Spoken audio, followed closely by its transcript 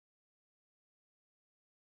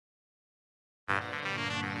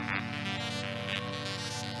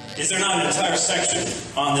Is there not an entire section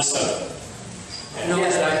on this subject?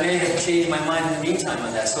 Yes, I may have changed my mind in the meantime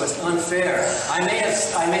on that, so it's unfair. I may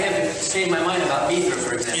have changed my mind about Mithra,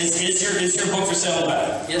 for example. Is your book for sale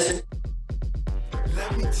back? Yes, sir.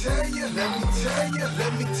 Let me tell you, let me tell you,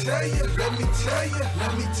 let me tell you, let me tell you,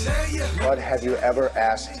 let me tell you. But have you ever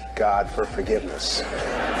asked God for forgiveness?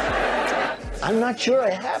 I'm not sure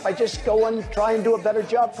I have. I just go and try and do a better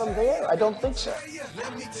job from there. I don't think so.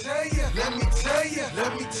 Let me tell you, let me tell you,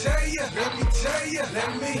 let me tell you, let me tell you,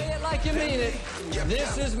 let me. Say it like you mean it.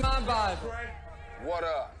 This is my Bible. What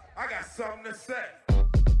up? I got something to say.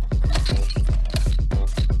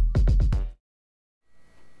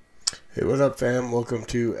 Hey, what up, fam? Welcome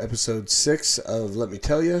to episode 6 of Let Me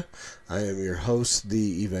Tell You. I am your host,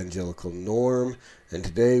 the Evangelical Norm, and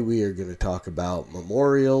today we are going to talk about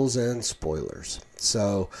memorials and spoilers.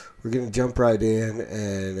 So we're going to jump right in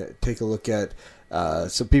and take a look at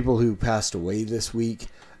some people who passed away this week.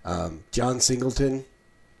 John Singleton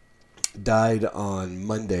died on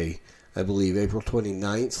Monday, I believe, April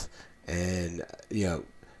 29th, and,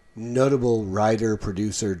 notable writer,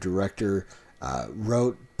 producer, director,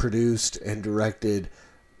 wrote, produced, and directed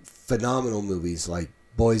phenomenal movies like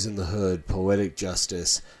Boys in the Hood, Poetic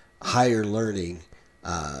Justice, Higher Learning,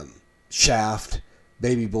 Shaft,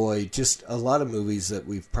 Baby Boy, just a lot of movies that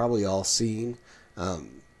we've probably all seen.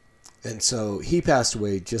 And so he passed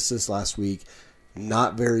away just this last week.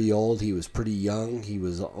 Not very old. He was pretty young. He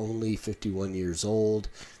was only 51 years old.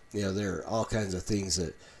 There are all kinds of things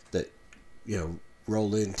that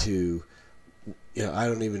roll into, I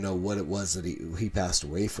don't even know what it was that he passed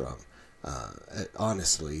away from.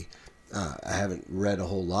 Honestly, I haven't read a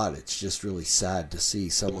whole lot. It's just really sad to see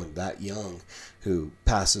someone that young who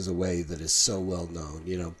passes away that is so well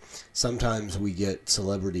known. Sometimes we get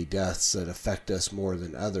celebrity deaths that affect us more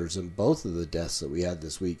than others, and both of the deaths that we had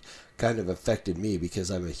this week kind of affected me because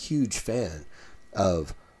I'm a huge fan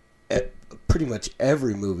of pretty much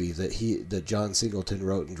every movie that John Singleton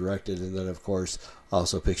wrote and directed. And then, of course,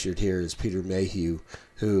 also pictured here is Peter Mayhew,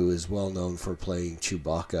 who is well known for playing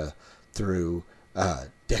Chewbacca through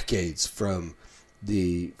decades, from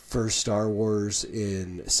the first Star Wars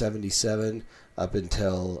in '77 up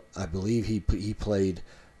until, I believe, he played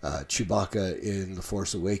Chewbacca in The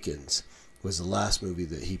Force Awakens, was the last movie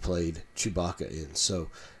that he played Chewbacca in. So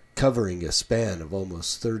covering a span of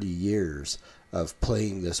almost 30 years of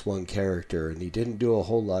playing this one character, and he didn't do a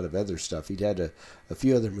whole lot of other stuff. He'd had a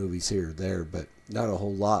few other movies here or there, but not a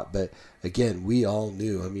whole lot. But again, we all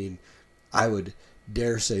knew, I would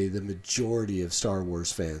dare say the majority of Star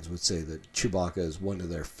Wars fans would say that Chewbacca is one of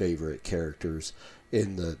their favorite characters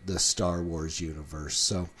in the Star Wars universe.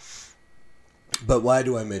 So, but why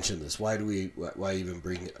do I mention this? Why even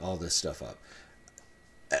bring all this stuff up?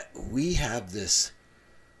 We have this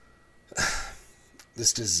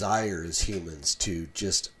desire as humans to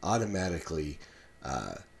just automatically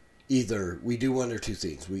either we do one or two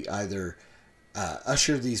things. We either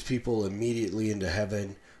usher these people immediately into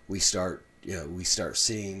heaven. We start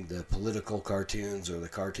seeing the political cartoons or the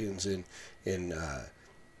cartoons in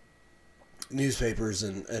newspapers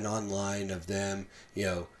and online of them,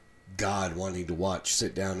 God wanting to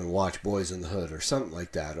sit down and watch Boys in the Hood or something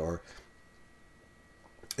like that, or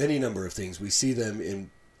any number of things. We see them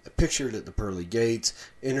pictured at the pearly gates,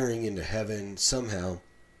 entering into heaven somehow,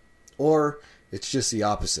 or it's just the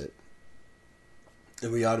opposite.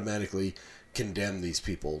 And we automatically condemn these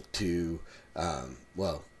people to,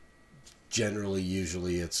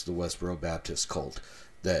 usually it's the Westboro Baptist cult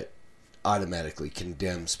that automatically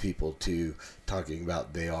condemns people to talking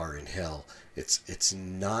about they are in hell. It's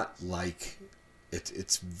not like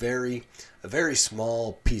it's a very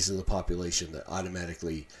small piece of the population that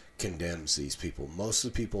automatically condemns these people. Most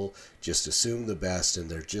of the people just assume the best, and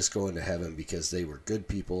they're just going to heaven because they were good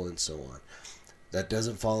people and so on. That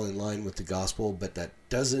doesn't fall in line with the gospel, but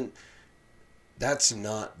that's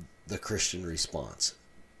not the Christian response.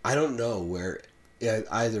 I don't know where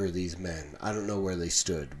either of these men, I don't know where they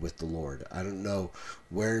stood with the Lord. I don't know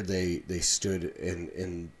where they stood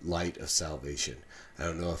in light of salvation. I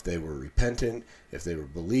don't know if they were repentant, if they were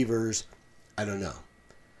believers. I don't know.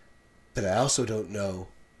 But I also don't know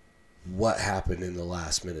what happened in the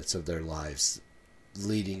last minutes of their lives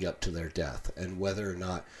leading up to their death, and whether or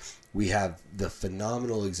not we have the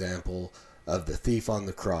phenomenal example of the thief on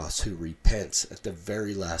the cross who repents at the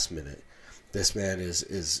very last minute. This man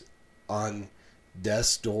is on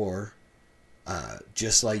death's door,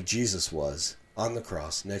 just like Jesus was on the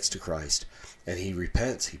cross next to Christ, and he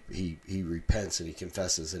repents. He repents and he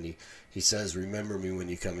confesses, and he says, "Remember me when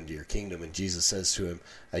you come into your kingdom." And Jesus says to him,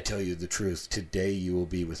 "I tell you the truth, today you will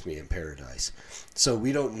be with me in paradise." So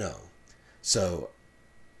we don't know. So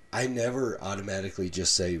I never automatically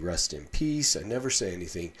just say rest in peace. I never say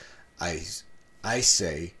anything. I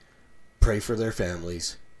say pray for their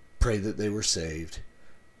families, pray that they were saved,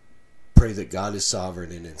 pray that God is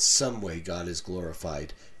sovereign and in some way God is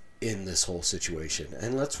glorified in this whole situation.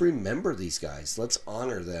 And let's remember these guys. Let's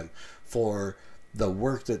honor them for the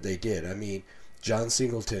work that they did. I mean, John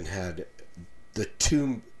Singleton had the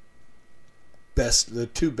two best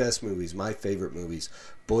movies, my favorite movies,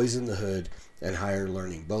 Boys in the Hood and Higher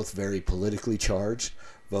Learning, both very politically charged,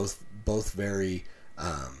 both very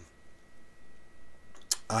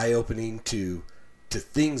eye-opening to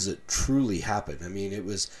things that truly happened. I mean, it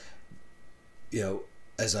was,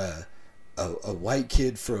 as a white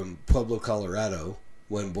kid from Pueblo, Colorado,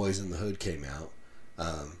 when Boys in the Hood came out.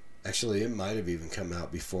 Actually, it might have even come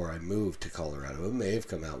out before I moved to Colorado. It may have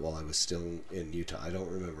come out while I was still in Utah. I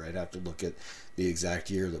don't remember. I'd have to look at the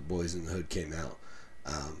exact year that Boys in the Hood came out.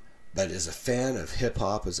 But as a fan of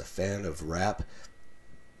hip-hop, as a fan of rap,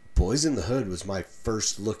 Boys in the Hood was my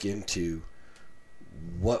first look into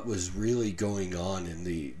what was really going on in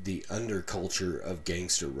the underculture of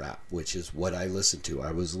gangster rap, which is what I listened to.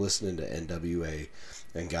 I was listening to NWA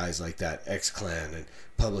and guys like that, X-Clan and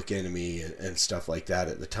Public Enemy and stuff like that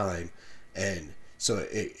at the time. And so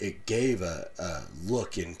it gave a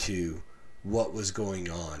look into what was going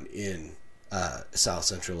on in South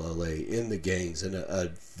Central LA, in the gangs, and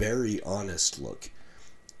a very honest look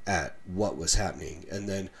at what was happening. And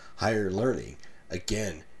then Higher Learning,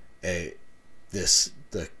 again,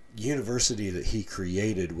 the university that he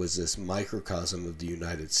created was this microcosm of the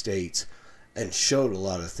United States and showed a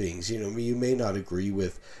lot of things. You may not agree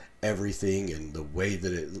with everything and the way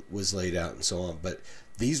that it was laid out and so on, but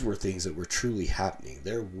these were things that were truly happening.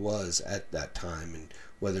 There was at that time, and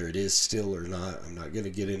whether it is still or not, I'm not going to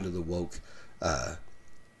get into the woke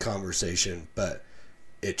conversation, but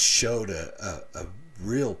it showed a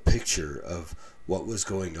real picture of what was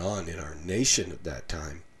going on in our nation at that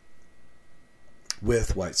time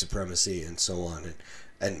with white supremacy and so on.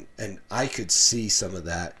 And I could see some of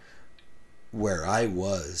that where I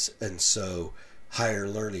was, and so Higher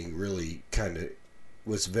Learning really kind of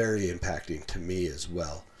was very impacting to me as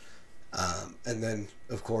well. And then,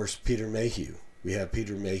 of course, Peter Mayhew. We have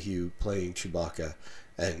Peter Mayhew playing Chewbacca,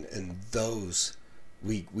 and those,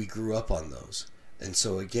 we grew up on those. And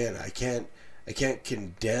so again, I can't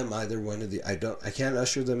condemn either one of the, I can't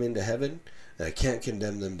usher them into heaven, and I can't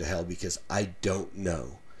condemn them to hell because I don't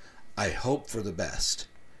know. I hope for the best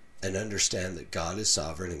and understand that God is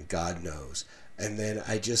sovereign and God knows. And then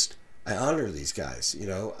I honor these guys.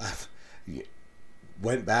 I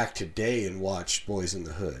went back today and watched Boys in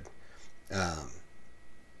the Hood.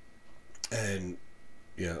 And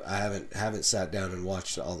I haven't sat down and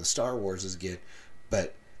watched all the Star Wars again,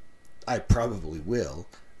 but I probably will.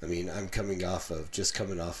 I mean, I'm coming off of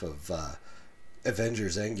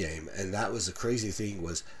Avengers Endgame, and that was the crazy thing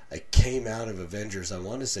was I came out of Avengers, I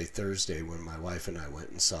want to say Thursday, when my wife and I went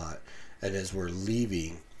and saw it, and as we're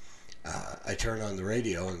leaving, I turn on the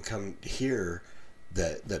radio and come hear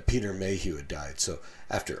that Peter Mayhew had died. So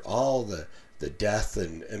after all the death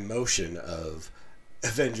and emotion of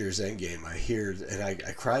Avengers Endgame, I hear, and I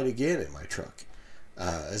cried again in my truck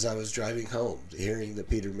as I was driving home, hearing that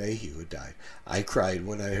Peter Mayhew had died. I cried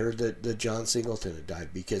when I heard that John Singleton had died,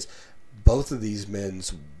 because both of these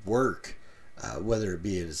men's work, whether it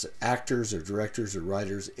be as actors or directors or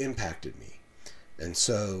writers, impacted me. And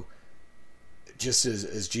so just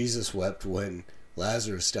as Jesus wept when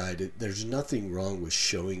Lazarus died, there's nothing wrong with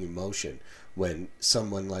showing emotion when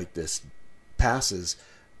someone like this passes,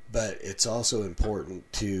 but it's also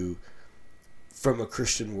important to, from a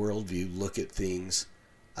Christian worldview, look at things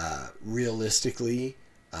realistically,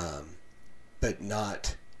 but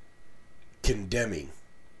not condemning,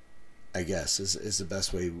 I guess, is the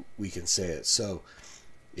best way we can say it. So,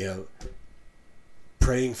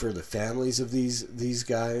 praying for the families of these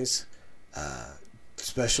guys,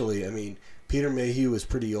 especially, I mean, Peter Mayhew was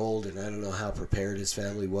pretty old, and I don't know how prepared his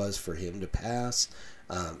family was for him to pass.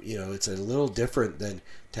 It's a little different than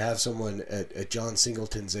to have someone at John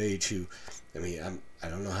Singleton's age who, I mean, I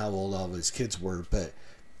don't know how old all of his kids were, but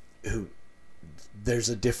who, there's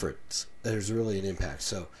a difference. There's really an impact.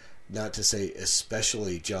 So, not to say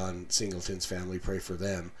especially John Singleton's family, pray for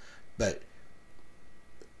them, but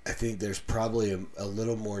I think there's probably a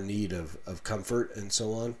little more need of comfort and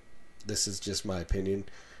so on. This is just my opinion.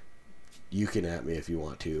 You can at me if you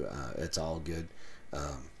want to. It's all good.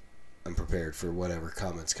 I'm prepared for whatever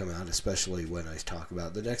comments come out, especially when I talk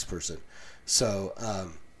about the next person. So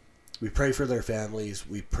we pray for their families.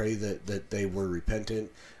 We pray that they were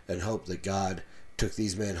repentant and hope that God took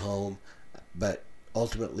these men home. But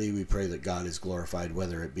ultimately, we pray that God is glorified,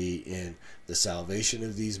 whether it be in the salvation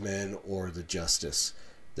of these men or the justice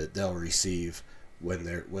that they'll receive when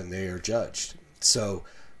they are judged. So,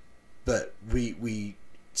 but we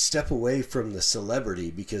step away from the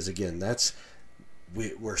celebrity, because again,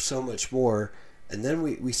 we're so much more, and then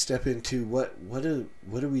we step into what do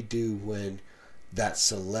we do when that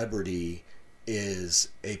celebrity is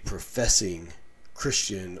a professing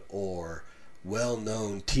Christian or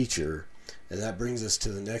well-known teacher. And that brings us to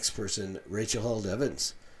the next person. Rachel Held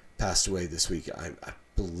Evans passed away this week. I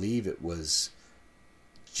believe it was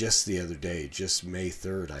just the other day, just May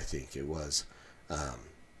 3rd, I think it was. The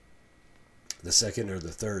 2nd or the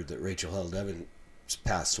 3rd that Rachel Held Evans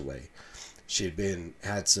passed away. She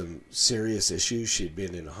had some serious issues. She had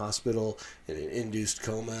been in a hospital in an induced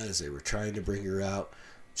coma as they were trying to bring her out.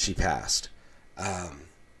 She passed.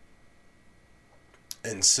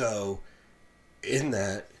 And so in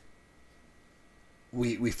that,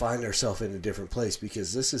 we find ourselves in a different place,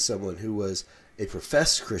 because this is someone who was a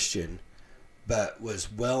professed Christian, but was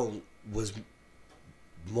more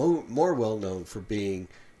well known for being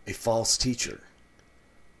a false teacher.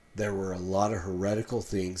 There were a lot of heretical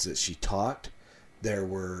things that she taught. There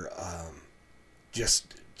were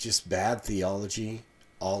just bad theology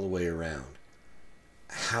all the way around.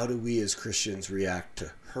 How do we as Christians react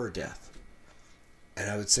to her death? And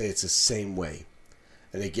I would say it's the same way.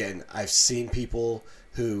 And again, I've seen people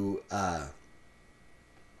who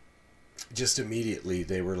just immediately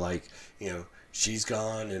they were like, she's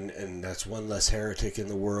gone and that's one less heretic in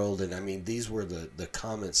the world. And I mean, these were the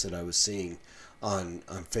comments that I was seeing on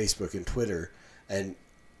Facebook and Twitter. And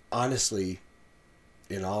honestly,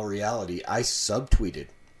 in all reality, I subtweeted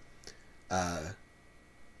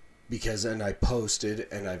because then I posted,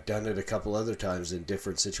 and I've done it a couple other times in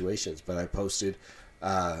different situations, but I posted,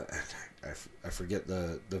 I forget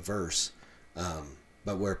the verse,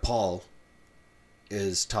 but where Paul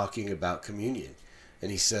is talking about communion,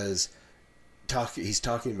 and he says, he's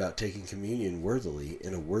talking about taking communion worthily,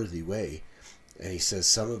 in a worthy way, and he says,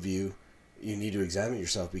 some of you need to examine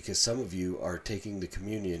yourself, because some of you are taking the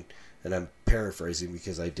communion, and I'm paraphrasing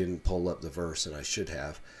because I didn't pull up the verse, and I should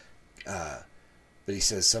have, but he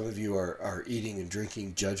says, some of you are eating and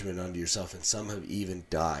drinking judgment unto yourself, and some have even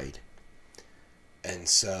died. And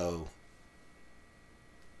so,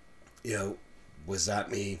 was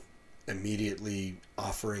that me immediately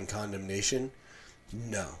offering condemnation?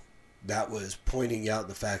 No. That was pointing out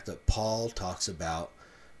the fact that Paul talks about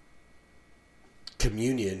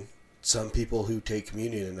communion. Some people who take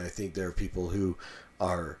communion, and I think there are people who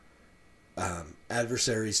are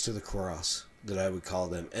adversaries to the cross, that I would call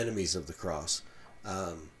them enemies of the cross,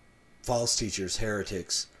 false teachers,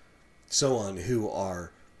 heretics, so on, who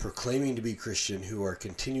are proclaiming to be Christian, who are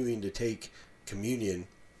continuing to take communion,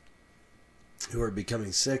 who are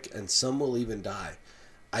becoming sick, and some will even die.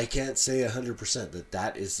 I can't say 100%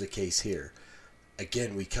 that is the case here.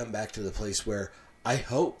 Again, we come back to the place where I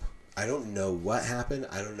hope, I don't know what happened,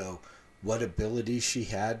 I don't know what ability she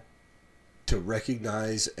had to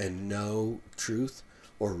recognize and know truth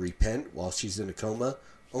or repent while she's in a coma.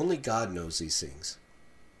 Only God knows these things.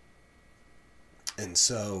 And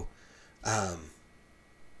so,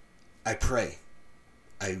 I pray.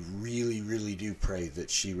 I really, really do pray that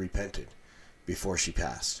she repented before she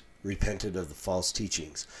passed. Repented of the false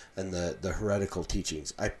teachings and the heretical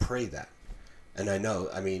teachings. I pray that. And I know,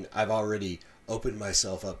 I've already opened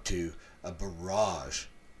myself up to a barrage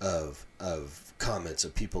of comments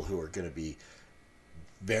of people who are going to be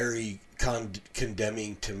very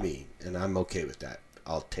condemning to me. And I'm okay with that.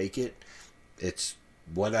 I'll take it. It's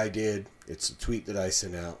what I did. It's a tweet that I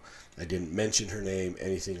sent out. I didn't mention her name,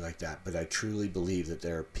 anything like that. But I truly believe that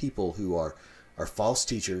there are people who are false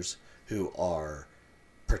teachers, who are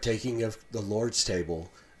partaking of the Lord's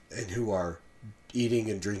table, and who are eating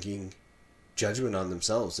and drinking judgment on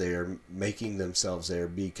themselves. They are making themselves, they are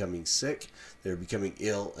becoming sick, they're becoming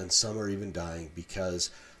ill, and some are even dying because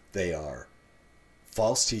they are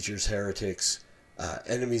false teachers, heretics,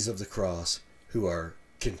 enemies of the cross, who are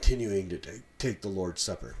continuing to take the Lord's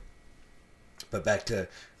Supper. But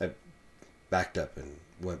I backed up and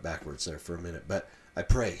went backwards there for a minute, but I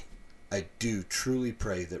pray, I do truly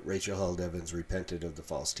pray that Rachel Held Evans repented of the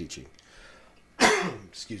false teaching.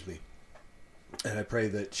 Excuse me. And I pray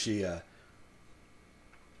that she, I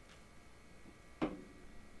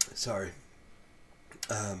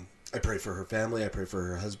pray for her family, I pray for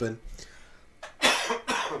her husband.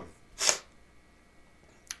 I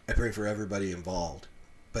pray for everybody involved.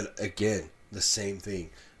 But again, the same thing.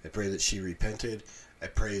 I pray that she repented. I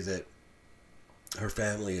pray that her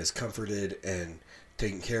family is comforted and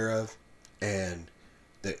taken care of, and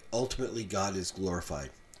that ultimately God is glorified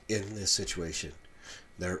in this situation.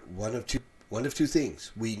 There one of two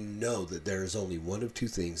things. We know that there is only one of two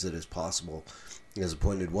things that is possible. He is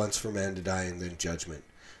appointed once for man to die and then judgment.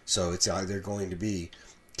 So it's either going to be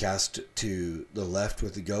cast to the left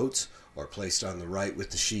with the goats or placed on the right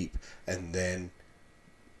with the sheep, and then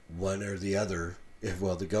one or the other,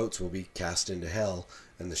 the goats will be cast into hell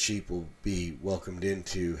and the sheep will be welcomed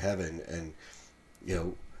into heaven, and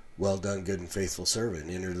well done, good and faithful servant,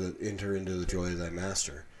 enter into the joy of thy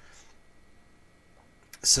master.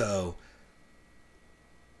 So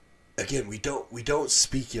again, we don't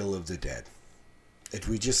speak ill of the dead.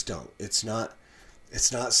 We just don't. It's not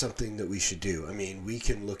something that we should do. I mean, we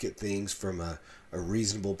can look at things from a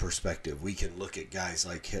reasonable perspective. We can look at guys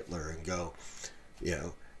like Hitler and go,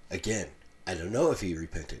 again, I don't know if he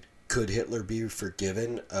repented. Could Hitler be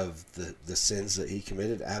forgiven of the sins that he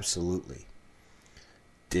committed? Absolutely.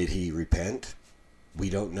 Did he repent? We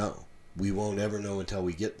don't know. We won't ever know until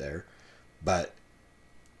we get there. But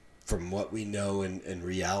from what we know and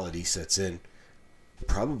reality sets in,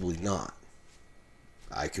 probably not.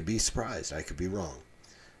 I could be surprised. I could be wrong.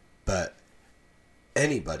 But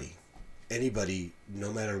anybody,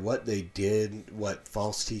 no matter what they did, what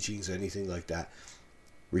false teachings, anything like that,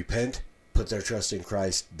 repent, put their trust in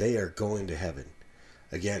Christ, they are going to heaven.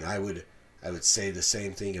 Again, I would say the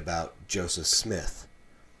same thing about Joseph Smith.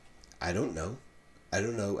 I don't know.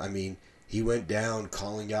 I mean, he went down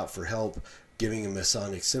calling out for help, giving a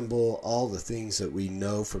Masonic symbol, all the things that we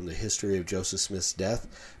know from the history of Joseph Smith's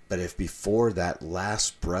death. But if before that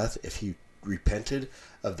last breath, if he repented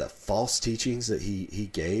of the false teachings that he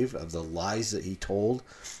gave, of the lies that he told,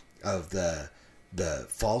 of the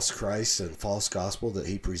false Christ and false gospel that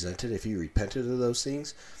he presented, if he repented of those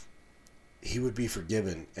things, he would be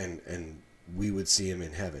forgiven and we would see him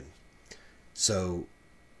in heaven. So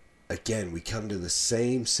again, we come to the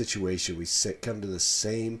same situation, come to the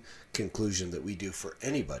same conclusion that we do for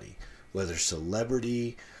anybody, whether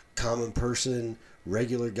celebrity, common person,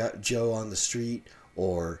 regular Joe on the street,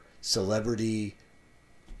 or celebrity,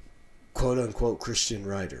 quote-unquote Christian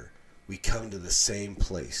writer. We come to the same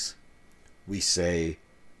place. We say,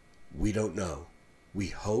 we don't know. We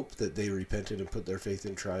hope that they repented and put their faith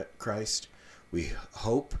in Christ. We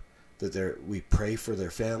hope that we pray for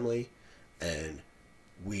their family, and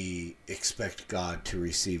we expect God to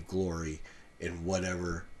receive glory in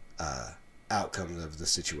whatever outcome of the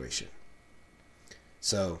situation.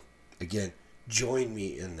 So, again, join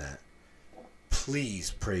me in that.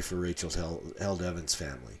 Please pray for Rachel Held Evans'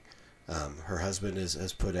 family. Her husband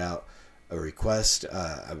has put out a request.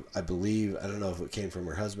 I believe, I don't know if it came from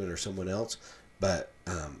her husband or someone else, but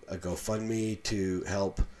a GoFundMe to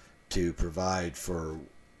help to provide for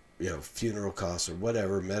funeral costs or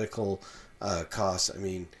whatever, medical costs. I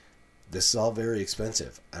mean, this is all very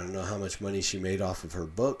expensive. I don't know how much money she made off of her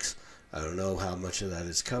books. I don't know how much of that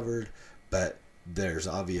is covered, but there's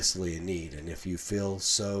obviously a need. And if you feel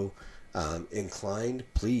so inclined,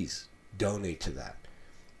 please donate to that.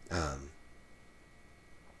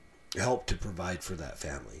 Help to provide for that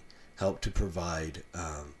family. Help to provide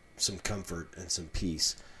some comfort and some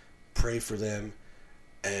peace. Pray for them.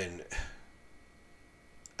 And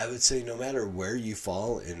I would say no matter where you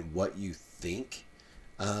fall and what you think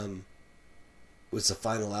was the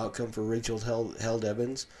final outcome for Rachel Held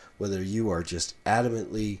Evans, whether you are just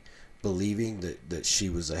adamantly believing that she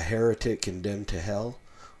was a heretic condemned to hell,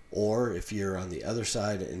 or if you're on the other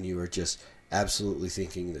side and you are just absolutely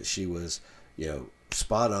thinking that she was,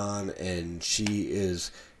 spot on and she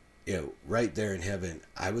is, right there in heaven,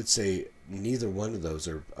 I would say neither one of those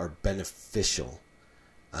are beneficial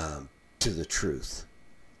to the truth.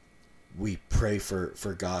 We pray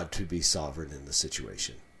for God to be sovereign in the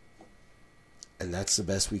situation. And that's the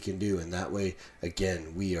best we can do. And that way,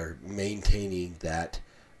 again, we are maintaining that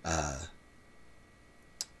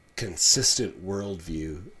consistent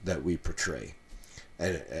worldview that we portray.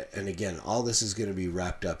 And again, all this is going to be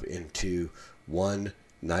wrapped up into one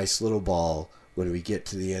nice little ball when we get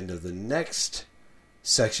to the end of the next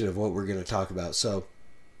section of what we're going to talk about. So,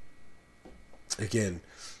 again,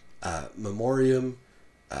 memoriam,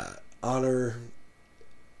 honor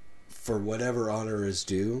for whatever honor is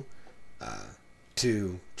due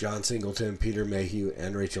to John Singleton, Peter Mayhew,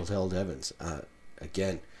 and Rachel Held Evans.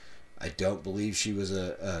 Again, I don't believe she was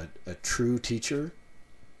a true teacher.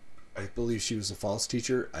 I believe she was a false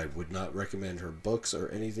teacher. I would not recommend her books or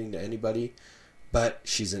anything to anybody, but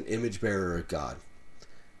she's an image bearer of God.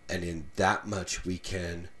 And in that much we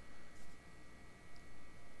can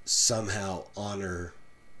somehow honor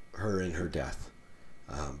her in her death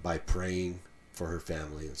by praying for her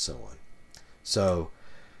family and so on. So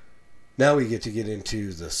Now we get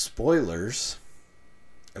into the spoilers,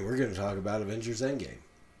 and we're going to talk about Avengers Endgame.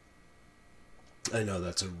 I know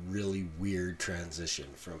that's a really weird transition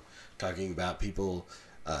from talking about people,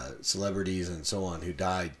 celebrities, and so on who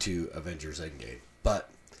died to Avengers Endgame. But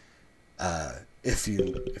if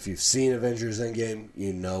you've seen Avengers Endgame,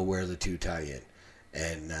 you know where the two tie in.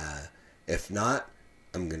 And if not,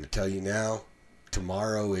 I'm going to tell you now.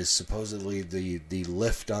 Tomorrow is supposedly the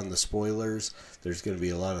lift on the spoilers. There's going to be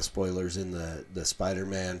a lot of spoilers in the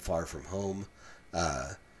Spider-Man Far From Home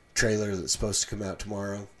trailer that's supposed to come out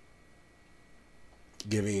tomorrow,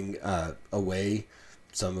 giving away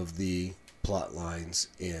some of the plot lines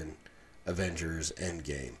in Avengers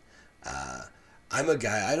Endgame. I'm a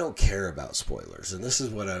guy, I don't care about spoilers, and this is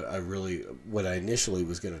what I initially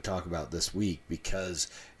was going to talk about this week, because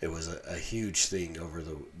it was a huge thing over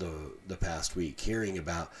the past week, hearing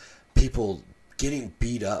about people getting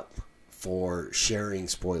beat up for sharing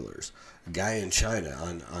spoilers. A guy in China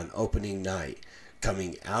on opening night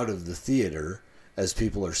coming out of the theater as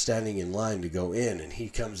people are standing in line to go in, and he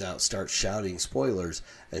comes out, starts shouting spoilers,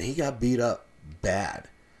 and he got beat up bad.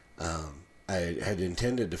 I had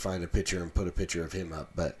intended to find a picture and put a picture of him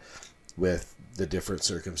up, but with the different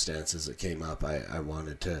circumstances that came up, I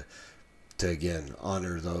wanted to again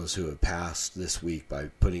honor those who have passed this week by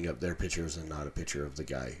putting up their pictures and not a picture of the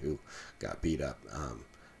guy who got beat up.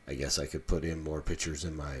 I guess I could put in more pictures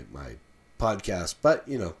in my podcast, but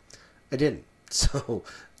I didn't. So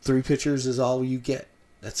 3 pictures is all you get.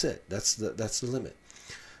 That's it. That's the limit.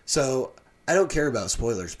 So I don't care about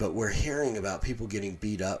spoilers, but we're hearing about people getting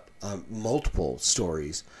beat up. Multiple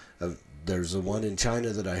stories. There's the one in China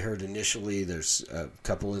that I heard initially. There's a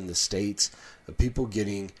couple in the States of people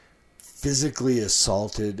getting physically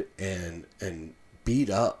assaulted and beat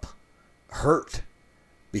up, hurt,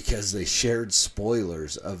 because they shared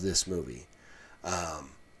spoilers of this movie. I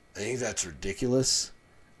think that's ridiculous.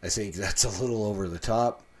 I think that's a little over the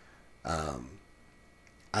top. I'm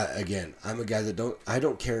a guy that I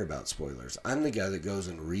don't care about spoilers. I'm the guy that goes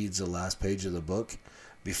and reads the last page of the book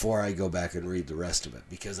before I go back and read the rest of it,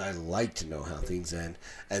 because I like to know how things end.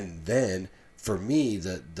 And then for me,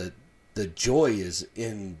 the joy is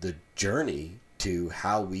in the journey to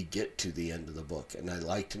how we get to the end of the book, and I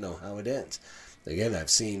like to know how it ends. Again, I've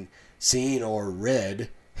seen or read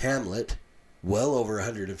Hamlet well over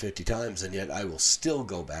 150 times, and yet I will still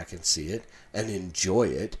go back and see it and enjoy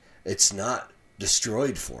it. It's not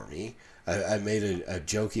destroyed for me. I made a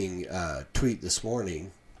joking tweet this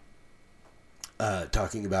morning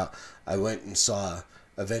talking about I went and saw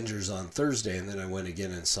Avengers on Thursday, and then I went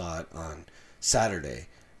again and saw it on Saturday.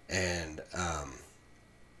 And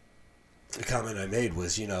the comment I made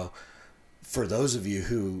was, for those of you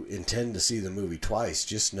who intend to see the movie twice,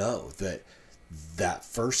 just know that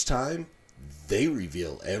first time, they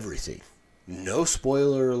reveal everything. No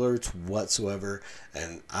spoiler alerts whatsoever.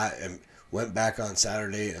 And I went back on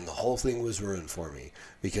Saturday, and the whole thing was ruined for me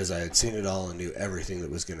because I had seen it all and knew everything that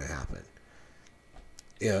was going to happen.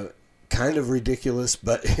 Kind of ridiculous,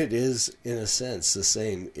 but it is, in a sense, the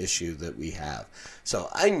same issue that we have. So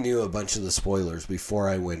I knew a bunch of the spoilers before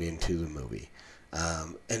I went into the movie.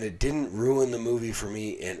 And it didn't ruin the movie for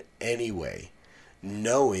me in any way.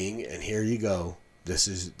 Knowing, and here you go, this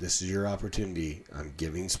is your opportunity. I'm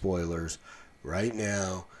giving spoilers right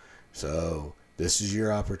now. So this is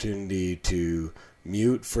your opportunity to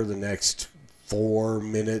mute for the next 4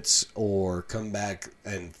 minutes or come back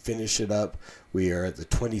and finish it up. We are at the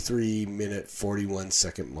 23-minute,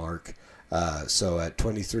 41-second mark. So at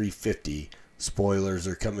 23:50, spoilers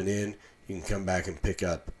are coming in. You can come back and pick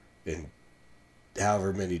up in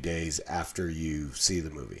however many days after you see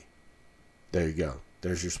the movie. There you go.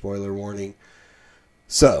 There's your spoiler warning.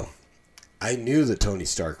 So, I knew that Tony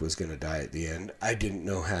Stark was going to die at the end. I didn't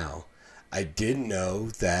know how. I did know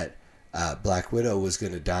that Black Widow was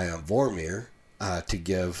going to die on Vormir to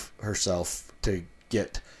give herself, to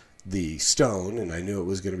get the stone, and I knew it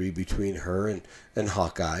was going to be between her and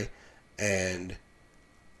Hawkeye,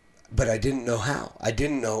 but I didn't know how. I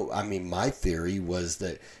didn't know, my theory was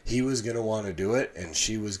that he was going to want to do it, and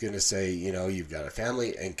she was going to say, you've got a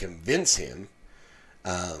family, and convince him,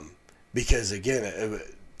 because again,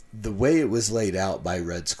 the way it was laid out by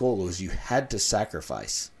Red Skull was you had to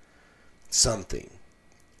sacrifice something,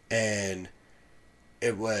 and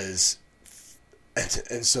it was,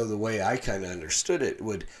 and so the way I kind of understood it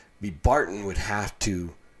would be Barton would have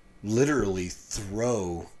to literally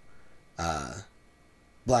throw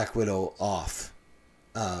Black Widow off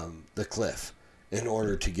the cliff in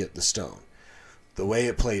order to get the stone. The way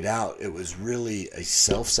it played out, it was really a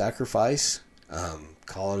self-sacrifice,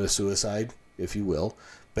 call it a suicide if you will,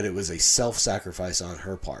 but it was a self-sacrifice on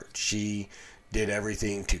her part. She did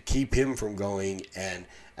everything to keep him from going, and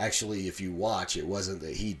actually, if you watch, it wasn't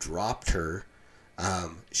that he dropped her.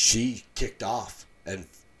 She kicked off and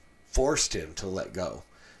forced him to let go.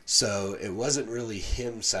 So it wasn't really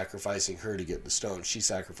him sacrificing her to get the stone. She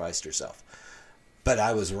sacrificed herself. But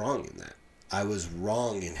I was wrong in that. I was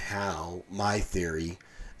wrong in how my theory,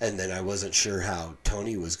 and then I wasn't sure how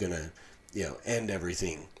Tony was going to, end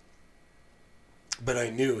everything. But I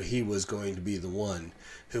knew he was going to be the one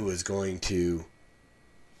who was going to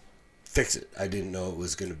fix it. I didn't know it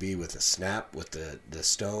was going to be with a snap, with the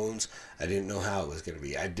stones. I didn't know how it was going to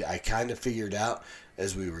be. I kind of figured out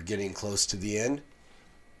as we were getting close to the end.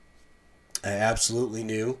 I absolutely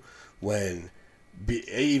knew when,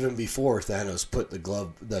 even before Thanos put the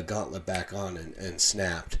gauntlet back on and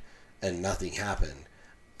snapped, and nothing happened.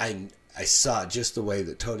 I saw just the way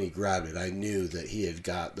that Tony grabbed it. I knew that he had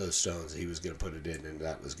got those stones. He was going to put it in, and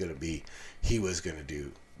that was going to be, he was going to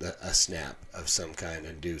do a snap of some kind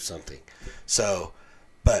and do something. So,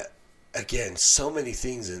 but again, so many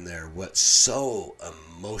things in there. What's so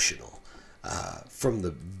emotional from the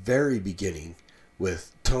very beginning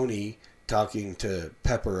with Tony talking to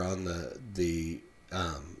Pepper on the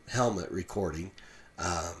helmet recording,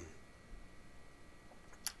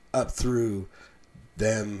 up through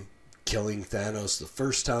them killing Thanos the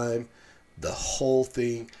first time, the whole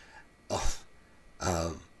thing.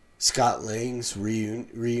 Scott Lang's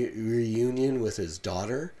reunion with his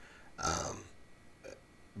daughter.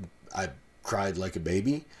 I cried like a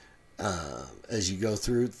baby. As you go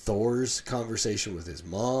through Thor's conversation with his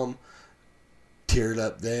mom, teared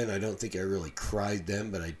up then. I don't think I really cried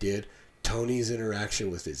then, but I did. Tony's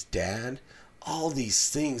interaction with his dad. All these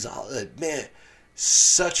things. Man,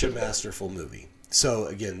 such a masterful movie. So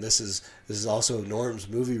again, this is also Norm's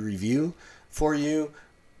movie review for you,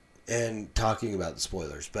 and talking about the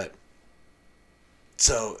spoilers. But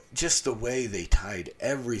so just the way they tied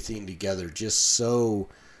everything together just so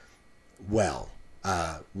well.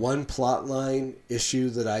 One plot line issue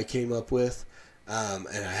that I came up with, and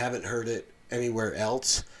I haven't heard it anywhere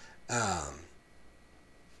else. I've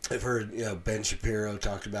heard, Ben Shapiro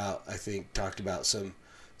talked about some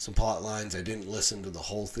plot lines. I didn't listen to the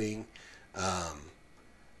whole thing.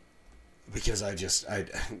 Because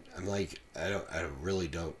I'm like, I really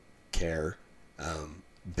don't care.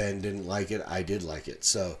 Ben didn't like it. I did like it.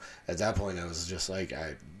 So at that point I was just like,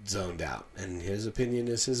 I zoned out, and his opinion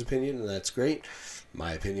is his opinion, and that's great.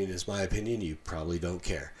 My opinion is my opinion. You probably don't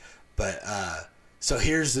care. But, so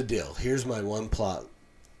here's the deal. Here's my one plot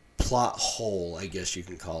hole, I guess you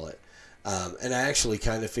can call it. And I actually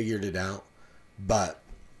kind of figured it out, but,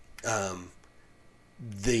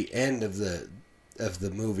 the end of the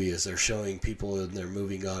movie, as they're showing people and they're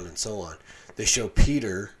moving on and so on, they show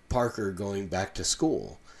Peter Parker going back to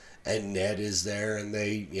school, and Ned is there, and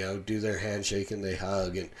they do their handshake and they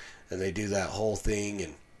hug and they do that whole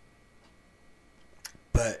thing,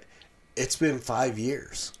 but it's been 5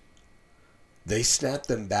 years. They snapped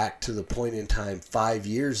them back to the point in time 5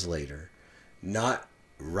 years later, not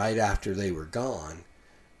right after they were gone.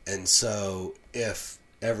 And so if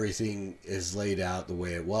everything is laid out the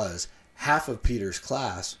way it was, half of Peter's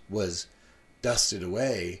class was dusted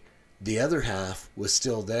away. The other half was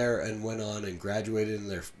still there and went on and graduated,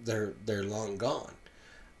 and they're long gone.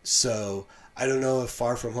 So I don't know if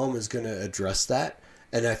Far From Home is going to address that.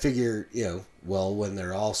 And I figure, when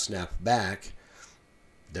they're all snapped back,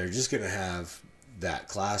 they're just going to have that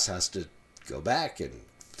class has to go back and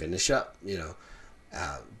finish up,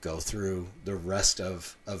 go through the rest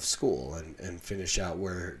of school and finish out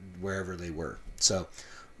wherever they were. So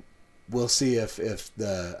we'll see if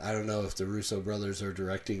I don't know if the Russo brothers are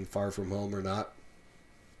directing Far From Home or not,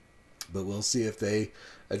 but we'll see if they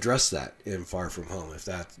address that in Far From Home, if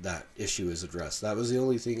that issue is addressed. That was the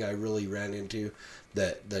only thing I really ran into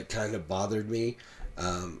that kind of bothered me,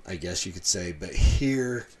 I guess you could say. But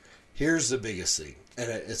here's the biggest thing, and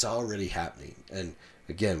it's already happening. And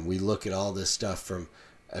again, we look at all this stuff from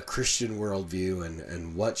a Christian worldview,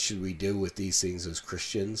 and what should we do with these things as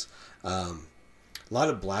Christians. A lot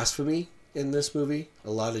of blasphemy in this movie,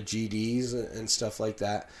 a lot of GDs and stuff like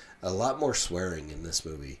that, a lot more swearing in this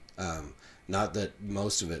movie. Not that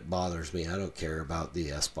most of it bothers me. I don't care about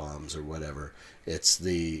the S-bombs or whatever. It's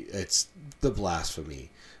the blasphemy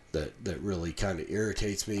that really kind of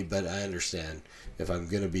irritates me, but I understand if I'm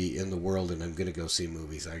going to be in the world and I'm going to go see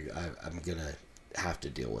movies, I'm going to have to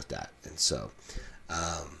deal with that. And so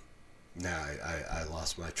now I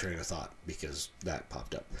lost my train of thought because that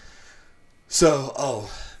popped up. So,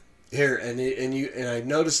 here, and I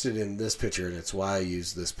noticed it in this picture, and it's why I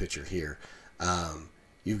use this picture here.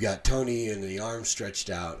 you've got Tony and the arm stretched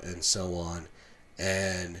out and so on.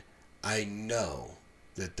 And I know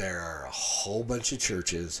that there are a whole bunch of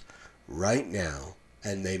churches right now,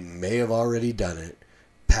 and they may have already done it,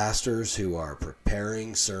 pastors who are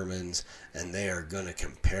preparing sermons, and they are going to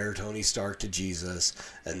compare Tony Stark to Jesus,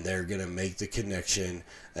 and they're going to make the connection,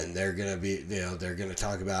 and they're going to be, they're going to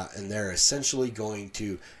talk about, and they're essentially going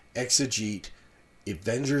to exegete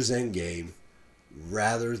Avengers Endgame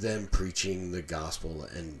rather than preaching the gospel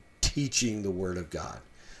and teaching the Word of God.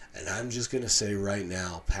 And I'm just going to say right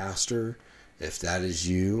now, Pastor, if that is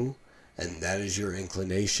you and that is your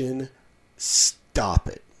inclination, stop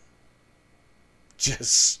it.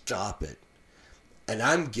 Just stop it. And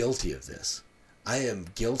I'm guilty of this. I am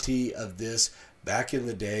guilty of this. Back in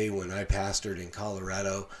the day when I pastored in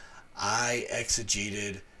Colorado, I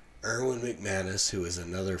exegeted Erwin McManus, who is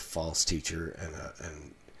another false teacher, and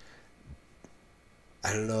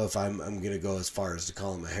I don't know if I'm going to go as far as to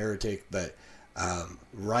call him a heretic, but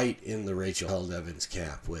right in the Rachel Held Evans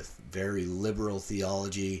camp with very liberal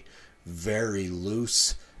theology, very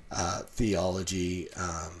loose theology,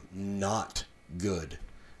 not good.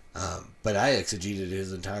 But I exegeted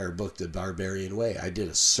his entire book, The Barbarian Way. I did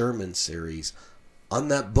a sermon series on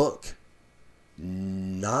that book.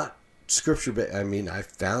 Not scripture, but I mean, I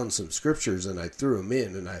found some scriptures and I threw them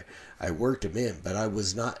in and I worked them in, but I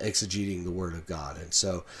was not exegeting the Word of God. And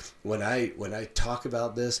so when I talk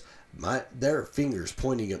about this, there are fingers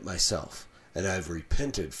pointing at myself, and I've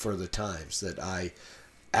repented for the times that I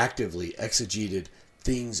actively exegeted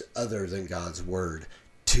things other than God's Word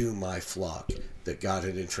to my flock that God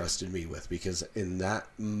had entrusted me with, because in that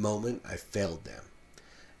moment I failed them.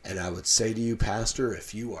 And I would say to you, Pastor,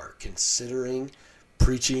 if you are considering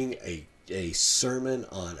preaching a sermon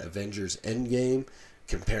on Avengers Endgame,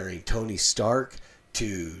 comparing Tony Stark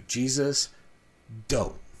to Jesus,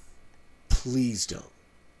 don't. Please don't.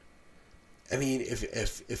 I mean,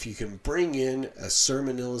 if you can bring in a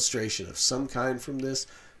sermon illustration of some kind from this,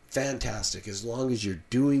 fantastic, as long as you're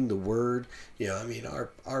doing the Word. I mean,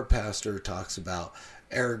 our pastor talks about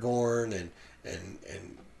Aragorn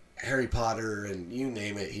and Harry Potter, and you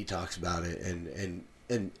name it, he talks about it, and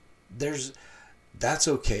that's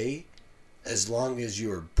okay, as long as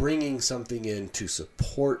you're bringing something in to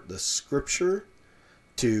support the Scripture,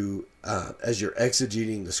 as you're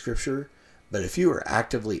exegeting the Scripture. But if you are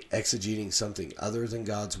actively exegeting something other than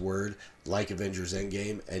God's Word, like Avengers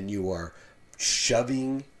Endgame, and you are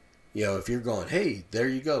shoving, if you're going, hey, there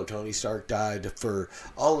you go, Tony Stark died for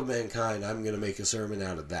all of mankind, I'm going to make a sermon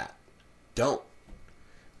out of that. Don't.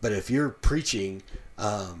 But if you're preaching,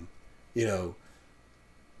 1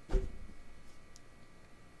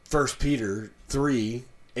 Peter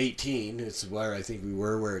 3:18, it's where I think we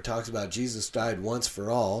were, where it talks about Jesus died once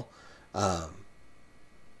for all.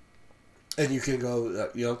 And you can go,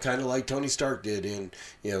 kind of like Tony Stark did in,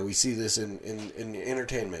 we see this in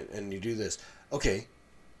entertainment, and you do this. Okay,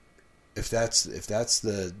 if that's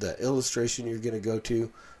the illustration you're going to go to,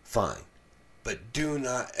 fine. But do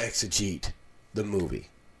not exegete the movie.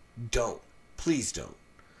 Don't. Please don't.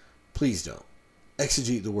 Please don't.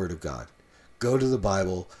 Exegete the Word of God. Go to the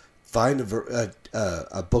Bible, find a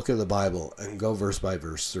book of the Bible, and go verse by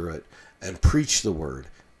verse through it, and preach the Word.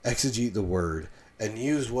 Exegete the Word. And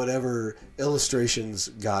use whatever illustrations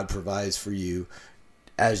God provides for you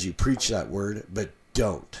as you preach that Word, but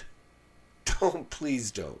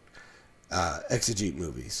please don't exegete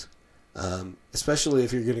movies, especially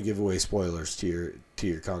if you're going to give away spoilers to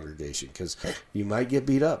your congregation, because you might get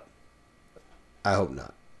beat up. I hope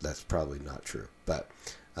not. That's probably not true. But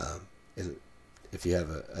if you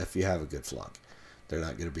have a good flock, they're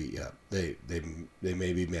not going to beat you up. They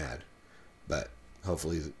may be mad, but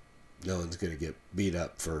hopefully no one's going to get beat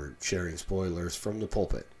up for sharing spoilers from the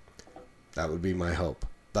pulpit. That would be my hope.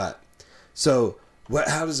 But so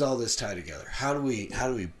how does all this tie together? How do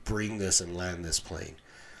we bring this and land this plane?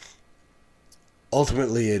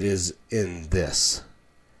 Ultimately, it is in this,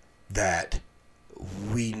 that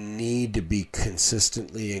we need to be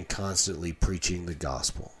consistently and constantly preaching the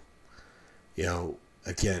gospel.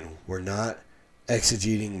 Again, we're not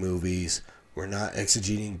exegeting movies. We're not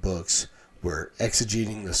exegeting books. We're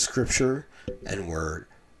exegeting the Scripture, and we're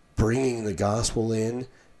bringing the gospel in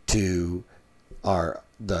to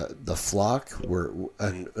the flock.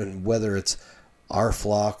 And whether it's our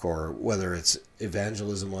flock, or whether it's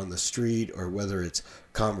evangelism on the street, or whether it's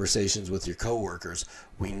conversations with your coworkers,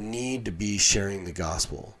 we need to be sharing the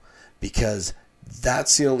gospel, because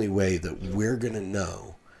that's the only way that we're going to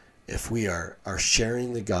know if we are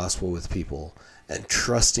sharing the gospel with people and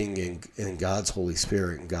trusting in God's Holy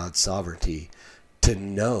Spirit and God's sovereignty to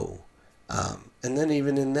know. And then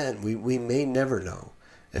even in then, we may never know.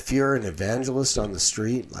 If you're an evangelist on the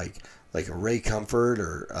street, like a Ray Comfort,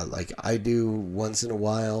 or like I do once in a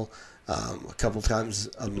while, a couple times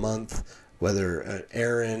a month, whether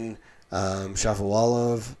Aaron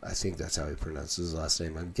Shapovalov, I think that's how he pronounces his last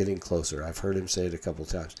name. I'm getting closer. I've heard him say it a couple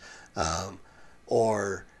times.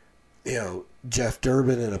 Or, Jeff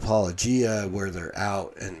Durbin and Apologia, where they're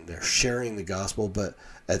out and they're sharing the gospel, but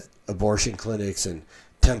at abortion clinics and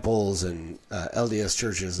temples and LDS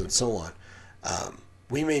churches and so on.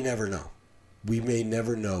 We may never know. We may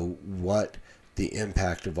never know what the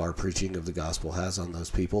impact of our preaching of the gospel has on those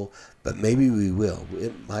people, but maybe we will.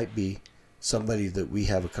 It might be somebody that we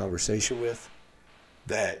have a conversation with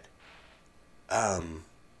that,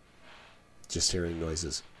 just hearing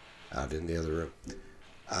noises out in the other room.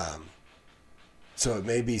 So it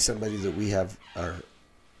may be somebody that we are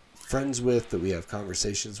friends with, that we have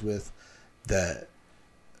conversations with, that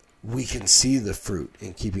we can see the fruit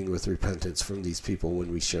in keeping with repentance from these people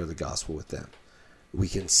when we share the gospel with them. We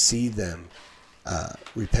can see them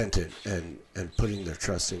repentant and putting their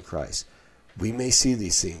trust in Christ. We may see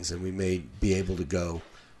these things and we may be able to go,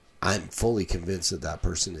 I'm fully convinced that that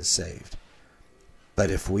person is saved.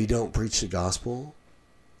 But if we don't preach the gospel,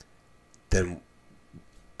 then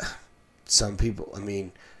some people,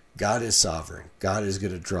 God is sovereign. God is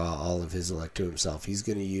going to draw all of his elect to himself. He's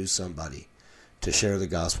going to use somebody to share the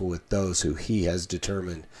gospel with those who he has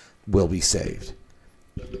determined will be saved.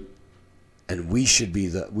 And we should be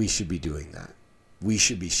doing that. We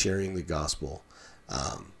should be sharing the gospel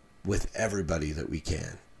with everybody that we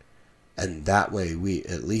can. And that way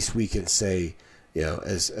at least we can say,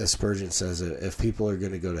 as Spurgeon says, if people are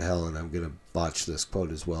going to go to hell, and I'm going to botch this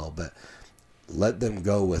quote as well, but let them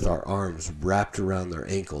go with our arms wrapped around their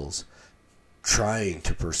ankles, trying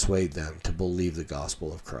to persuade them to believe the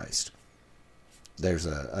gospel of Christ. There's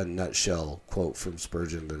a nutshell quote from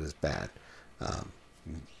Spurgeon that is bad.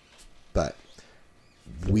 But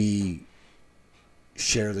we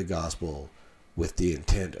share the gospel with the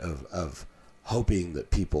intent of hoping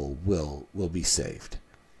that people will be saved.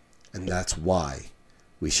 And that's why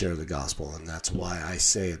we share the gospel. And that's why I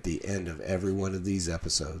say at the end of every one of these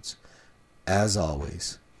episodes, as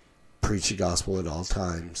always, preach the gospel at all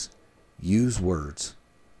times. Use words.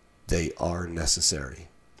 They are necessary.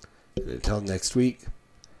 And until next week,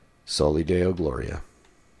 Soli Deo Gloria.